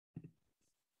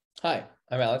Hi,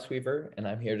 I'm Alex Weaver, and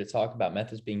I'm here to talk about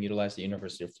methods being utilized at the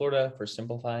University of Florida for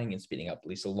simplifying and speeding up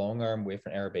LISA long-arm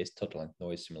wavefront error-based tilt-length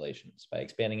noise simulations by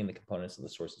expanding in the components of the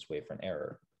source's wavefront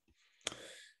error.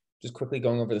 Just quickly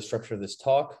going over the structure of this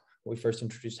talk, we first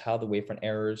introduced how the wavefront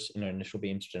errors in our initial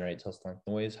beams generate tilt-length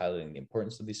noise, highlighting the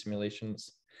importance of these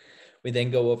simulations. We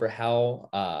then go over how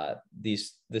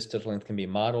this tilt length can be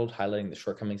modeled, highlighting the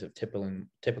shortcomings of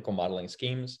typical modeling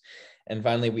schemes. And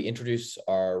finally, we introduce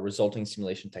our resulting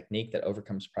simulation technique that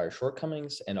overcomes prior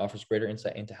shortcomings and offers greater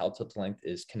insight into how tilt length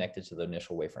is connected to the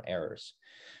initial wavefront errors.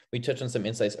 We touch on some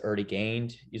insights already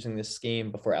gained using this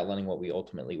scheme before outlining what we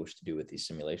ultimately wish to do with these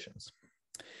simulations.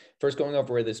 First, going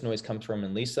over where this noise comes from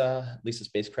in LISA.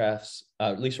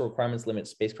 LISA requirements limit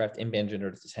spacecraft in-band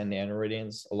jitter to 10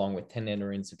 nanoradians, along with 10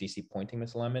 nanoradians of DC pointing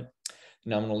misalignment.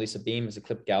 The nominal LISA beam is a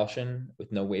clipped Gaussian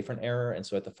with no wavefront error, and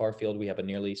so at the far field, we have a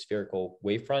nearly spherical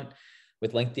wavefront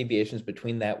with length deviations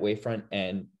between that wavefront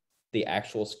and the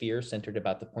actual sphere centered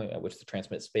about the point at which the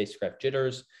transmit spacecraft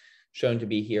jitters, shown to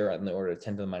be here on the order of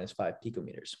 10 to the minus 5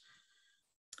 picometers.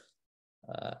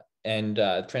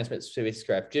 Transmit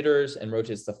spacecraft jitters and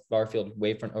rotates the far field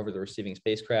wavefront over the receiving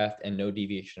spacecraft, and no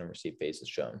deviation in receive phase is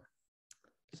shown,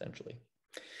 essentially.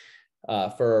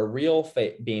 For real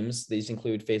beams, these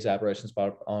include phase aberrations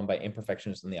brought on by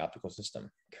imperfections in the optical system.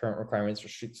 Current requirements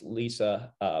restricts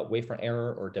LISA wavefront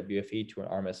error, or WFE, to an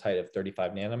RMS height of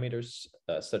 35 nanometers.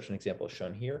 Such an example is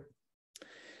shown here.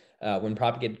 When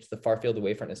propagated to the far field, the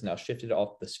wavefront is now shifted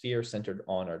off the sphere centered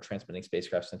on our transmitting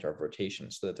spacecraft center of rotation,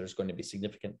 so that there's going to be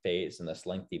significant phase and thus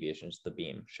length deviations to the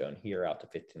beam, shown here out to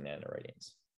 15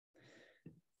 nanoradians.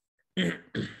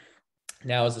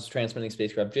 Now, as this transmitting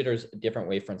spacecraft jitters, a different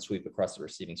wavefront sweep across the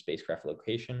receiving spacecraft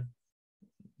location,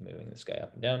 moving this guy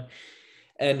up and down.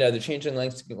 And the change in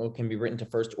length can be written to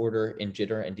first order in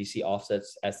jitter and DC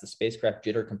offsets as the spacecraft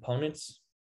jitter components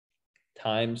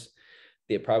times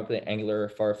the appropriate angular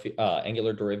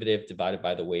derivative divided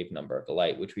by the wave number of the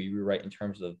light, which we rewrite in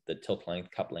terms of the tilt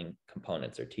length coupling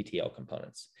components, or TTL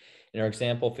components. In our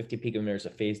example, 50 picometers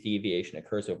of phase deviation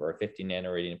occurs over a 50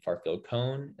 nanoradian far field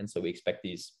cone, and so we expect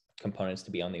these components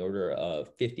to be on the order of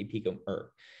 50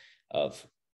 of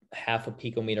half a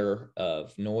picometer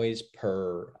of noise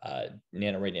per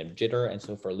nanoradian of jitter, and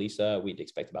so for LISA, we'd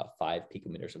expect about 5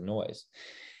 picometers of noise.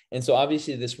 And so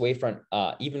obviously this wavefront,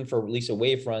 even for LISA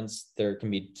wavefronts, there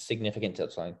can be significant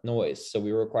tilt length noise. So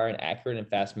we require an accurate and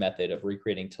fast method of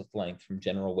recreating tilt length from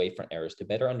general wavefront errors to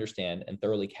better understand and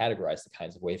thoroughly categorize the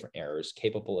kinds of wavefront errors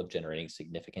capable of generating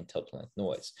significant tilt length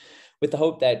noise, with the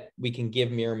hope that we can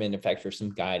give mirror manufacturers some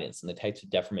guidance on the types of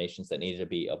deformations that need to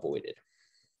be avoided.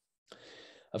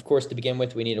 Of course, to begin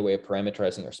with, we need a way of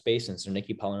parameterizing our space, and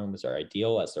Zernike polynomials are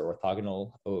ideal as they're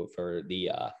orthogonal over the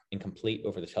incomplete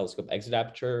over the telescope exit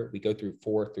aperture. We go through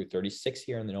 4 through 36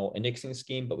 here in the null indexing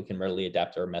scheme, but we can readily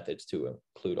adapt our methods to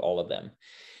include all of them.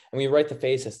 And we write the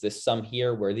phase as this sum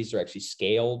here, where these are actually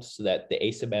scaled so that the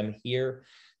A sub m here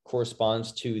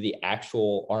corresponds to the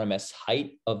actual RMS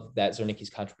height of that Zernike's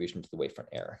contribution to the wavefront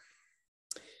error.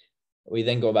 We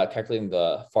then go about calculating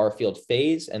the far field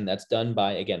phase, and that's done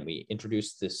by, again, we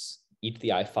introduce this e to the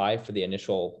I5 for the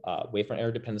initial wavefront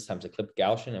error dependence times a clipped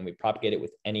Gaussian, and we propagate it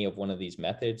with any of one of these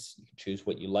methods. You can choose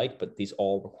what you like, but these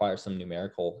all require some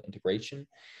numerical integration.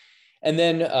 And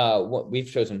then what we've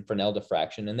chosen Fresnel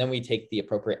diffraction, and then we take the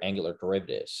appropriate angular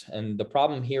derivatives. And the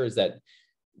problem here is that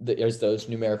there's those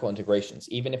numerical integrations.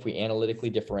 Even if we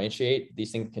analytically differentiate,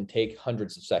 these things can take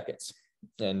hundreds of seconds.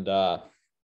 And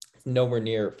nowhere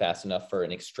near fast enough for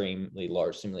an extremely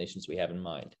large simulations we have in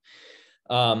mind.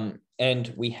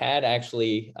 And we had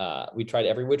actually, we tried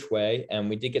every which way, and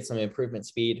we did get some improvement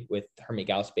speed with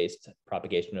Hermite-Gauss-based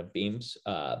propagation of beams,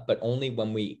 but only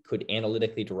when we could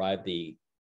analytically derive the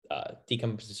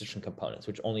decomposition components,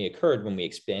 which only occurred when we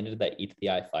expanded that e to the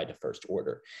I5 to first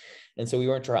order. And so we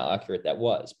weren't sure how accurate that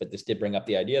was, but this did bring up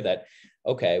the idea that,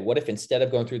 okay, what if instead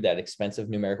of going through that expensive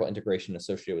numerical integration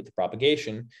associated with the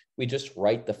propagation, we just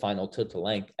write the final tilt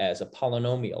length as a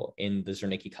polynomial in the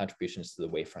Zernike contributions to the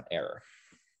wavefront error?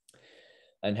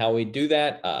 And how we do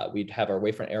that, we'd have our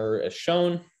wavefront error as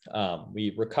shown.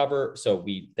 We recover, so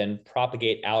we then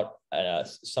propagate out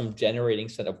some generating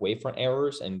set of wavefront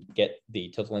errors and get the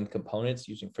tilt length components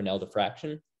using Fresnel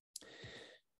diffraction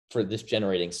for this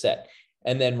generating set.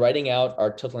 And then writing out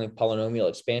our tilt length polynomial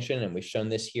expansion, and we've shown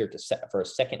this here to set for a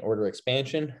second order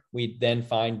expansion. We then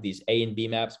find these A and B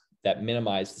maps that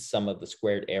minimize the sum of the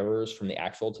squared errors from the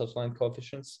actual tilt length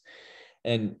coefficients.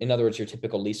 And in other words, your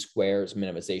typical least squares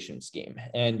minimization scheme.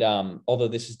 And although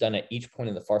this is done at each point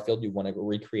in the far field, you want to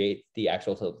recreate the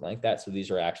actual tilt like that. So these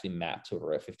are actually maps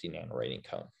over a 50 nanoradian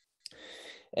cone.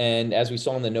 And as we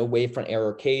saw in the no wavefront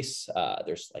error case,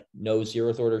 there's like no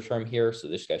 0th order term here. So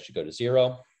this guy should go to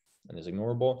 0 and is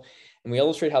ignorable. And we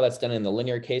illustrate how that's done in the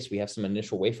linear case. We have some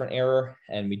initial wavefront error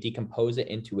and we decompose it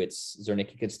into its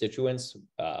Zernike constituents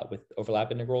with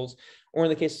overlap integrals. Or in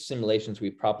the case of simulations, we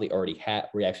probably already have,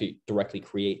 we actually directly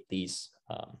create these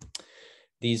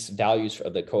values for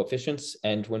the coefficients.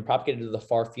 And when propagated to the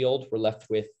far field, we're left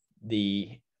with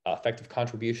the effective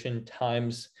contribution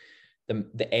times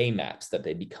the A maps that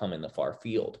they become in the far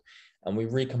field. And we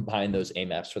recombine those A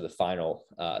maps for the final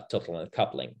total length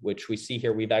coupling, which we see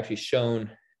here. We've actually shown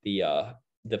the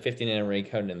 50 nanometer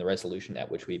code and the resolution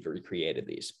at which we've recreated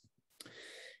these.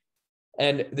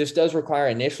 And this does require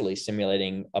initially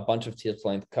simulating a bunch of total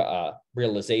length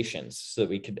realizations so that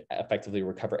we could effectively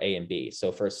recover A and B.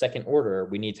 So for a second order,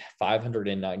 we need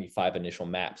 595 initial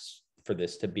maps for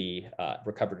this to be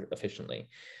recovered efficiently.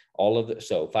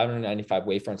 So 595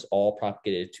 wavefronts all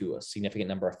propagated to a significant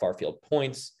number of far field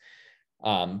points.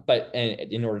 But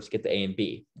in order to get the A and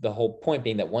B, the whole point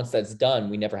being that once that's done,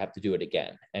 we never have to do it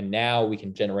again. And now we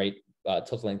can generate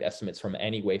total length estimates from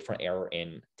any wavefront error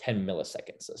in 10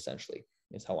 milliseconds, essentially,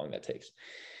 is how long that takes.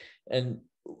 And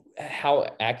how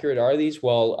accurate are these?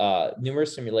 Well,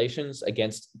 numerous simulations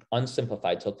against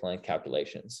unsimplified total length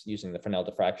calculations using the Fresnel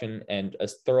diffraction, and a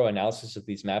thorough analysis of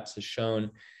these maps has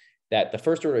shown that the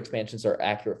first order expansions are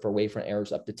accurate for wavefront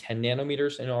errors up to 10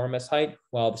 nanometers in RMS height,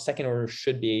 while the second order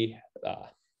should be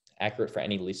accurate for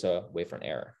any LISA wavefront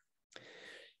error.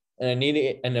 An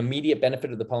immediate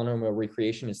benefit of the polynomial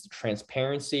recreation is the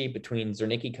transparency between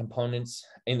Zernike components,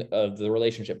 the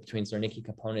relationship between Zernike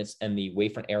components and the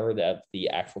wavefront error that the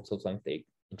actual total length they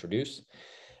introduce.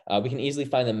 We can easily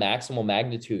find the maximal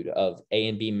magnitude of A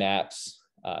and B maps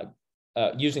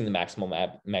using the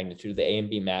maximal magnitude of the A and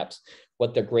B maps,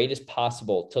 what the greatest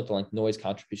possible total length noise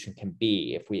contribution can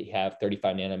be if we have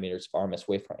 35 nanometers of RMS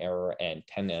wavefront error and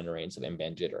 10 nanorads of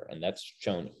in-band jitter. And that's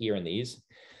shown here in these.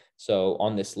 So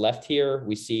on this left here,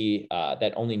 we see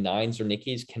that only 9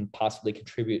 Zernikes can possibly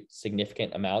contribute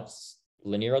significant amounts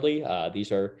linearly.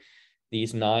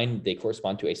 These 9, they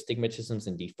correspond to astigmatisms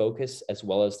and defocus, as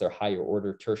well as their higher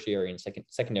order tertiary and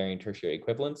secondary and tertiary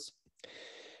equivalents.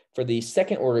 For the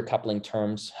second order coupling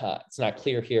terms, it's not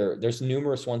clear here. There's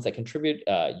numerous ones that contribute.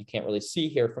 You can't really see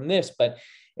here from this, but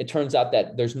it turns out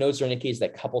that there's no Zernikes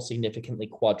that couple significantly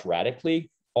quadratically.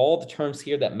 All the terms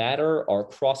here that matter are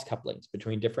cross couplings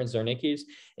between different Zernikes,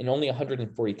 and only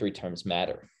 143 terms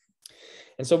matter.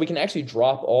 And so we can actually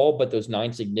drop all but those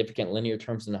 9 significant linear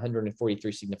terms and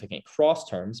 143 significant cross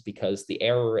terms because the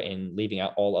error in leaving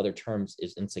out all other terms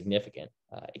is insignificant.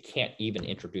 It can't even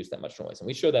introduce that much noise. And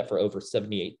we show that for over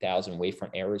 78,000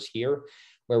 wavefront errors here,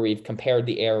 where we've compared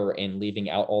the error in leaving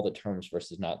out all the terms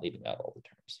versus not leaving out all the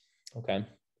terms. Okay.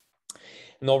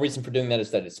 And the whole reason for doing that is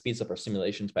that it speeds up our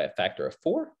simulations by a factor of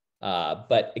 4.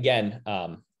 But again,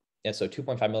 so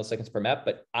 2.5 milliseconds per map,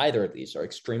 but either of these are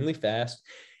extremely fast.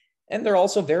 And they're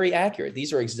also very accurate.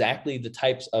 These are exactly the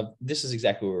types of, this is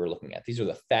exactly what we're looking at. These are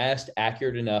the fast,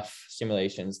 accurate enough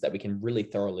simulations that we can really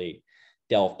thoroughly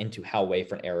delve into how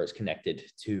wavefront error is connected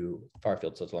to far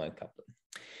field total length coupling.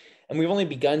 And we've only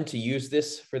begun to use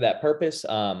this for that purpose.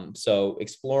 So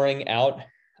exploring out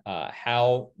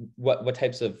what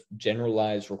types of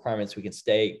generalized requirements we can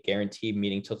guarantee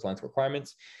meeting total length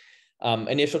requirements.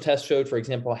 Initial tests showed, for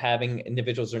example, having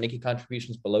individual Zernike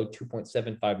contributions below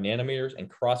 2.75 nanometers and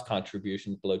cross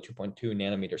contributions below 2.2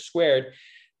 nanometers squared,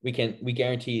 we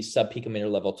guarantee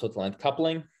sub-picometer level total length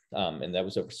coupling, and that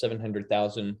was over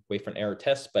 700,000 wavefront error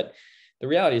tests. But the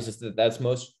reality is that that's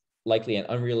most likely an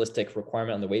unrealistic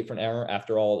requirement on the wavefront error.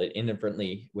 After all, it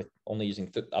inadvertently, with only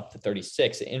using up to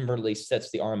 36, it inadvertently sets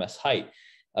the RMS height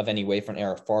of any wavefront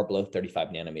error far below 35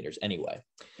 nanometers anyway.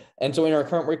 And so in our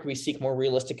current work, we seek more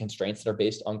realistic constraints that are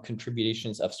based on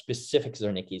contributions of specific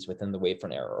Zernikes within the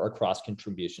wavefront error or cross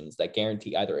contributions that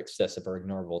guarantee either excessive or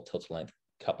ignorable total length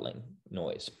coupling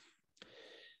noise.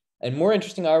 And more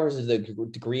interesting, however, is the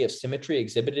degree of symmetry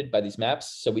exhibited by these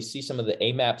maps. So we see some of the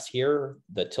A maps here,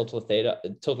 the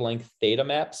total length theta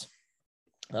maps.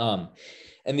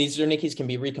 And these Zernikes can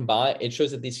be recombined. It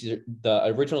shows that the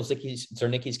original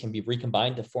Zernikes can be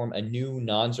recombined to form a new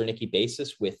non-Zernike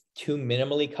basis with 2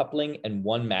 minimally coupling and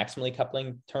 1 maximally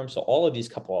coupling term. So all of these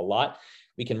couple a lot.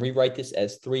 We can rewrite this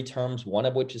as 3 terms, 1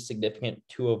 of which is significant,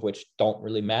 2 of which don't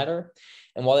really matter.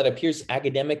 And while that appears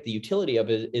academic, the utility of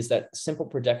it is that simple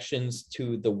projections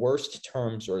to the worst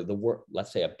terms or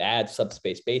let's say a bad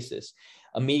subspace basis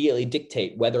immediately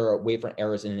dictate whether a wavefront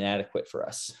error is inadequate for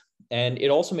us. And it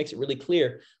also makes it really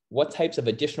clear what types of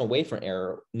additional wavefront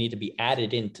error need to be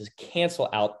added in to cancel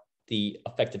out the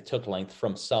effective total length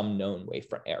from some known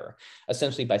wavefront error,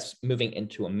 essentially by moving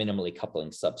into a minimally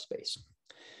coupling subspace.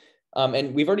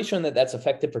 And we've already shown that that's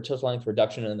effective for total length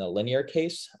reduction in the linear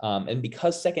case. And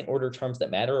because second order terms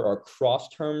that matter are cross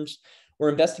terms, we're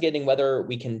investigating whether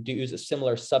we can use a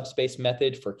similar subspace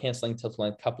method for canceling total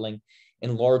length coupling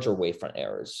in larger wavefront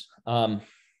errors.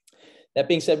 That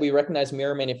being said, we recognize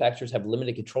mirror manufacturers have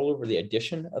limited control over the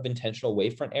addition of intentional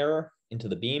wavefront error into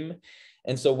the beam.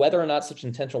 And so whether or not such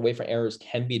intentional wavefront errors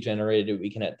can be generated,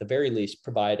 we can at the very least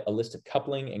provide a list of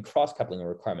coupling and cross-coupling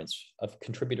requirements of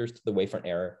contributors to the wavefront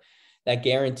error that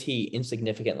guarantee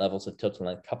insignificant levels of total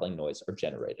length coupling noise are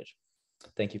generated.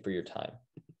 Thank you for your time.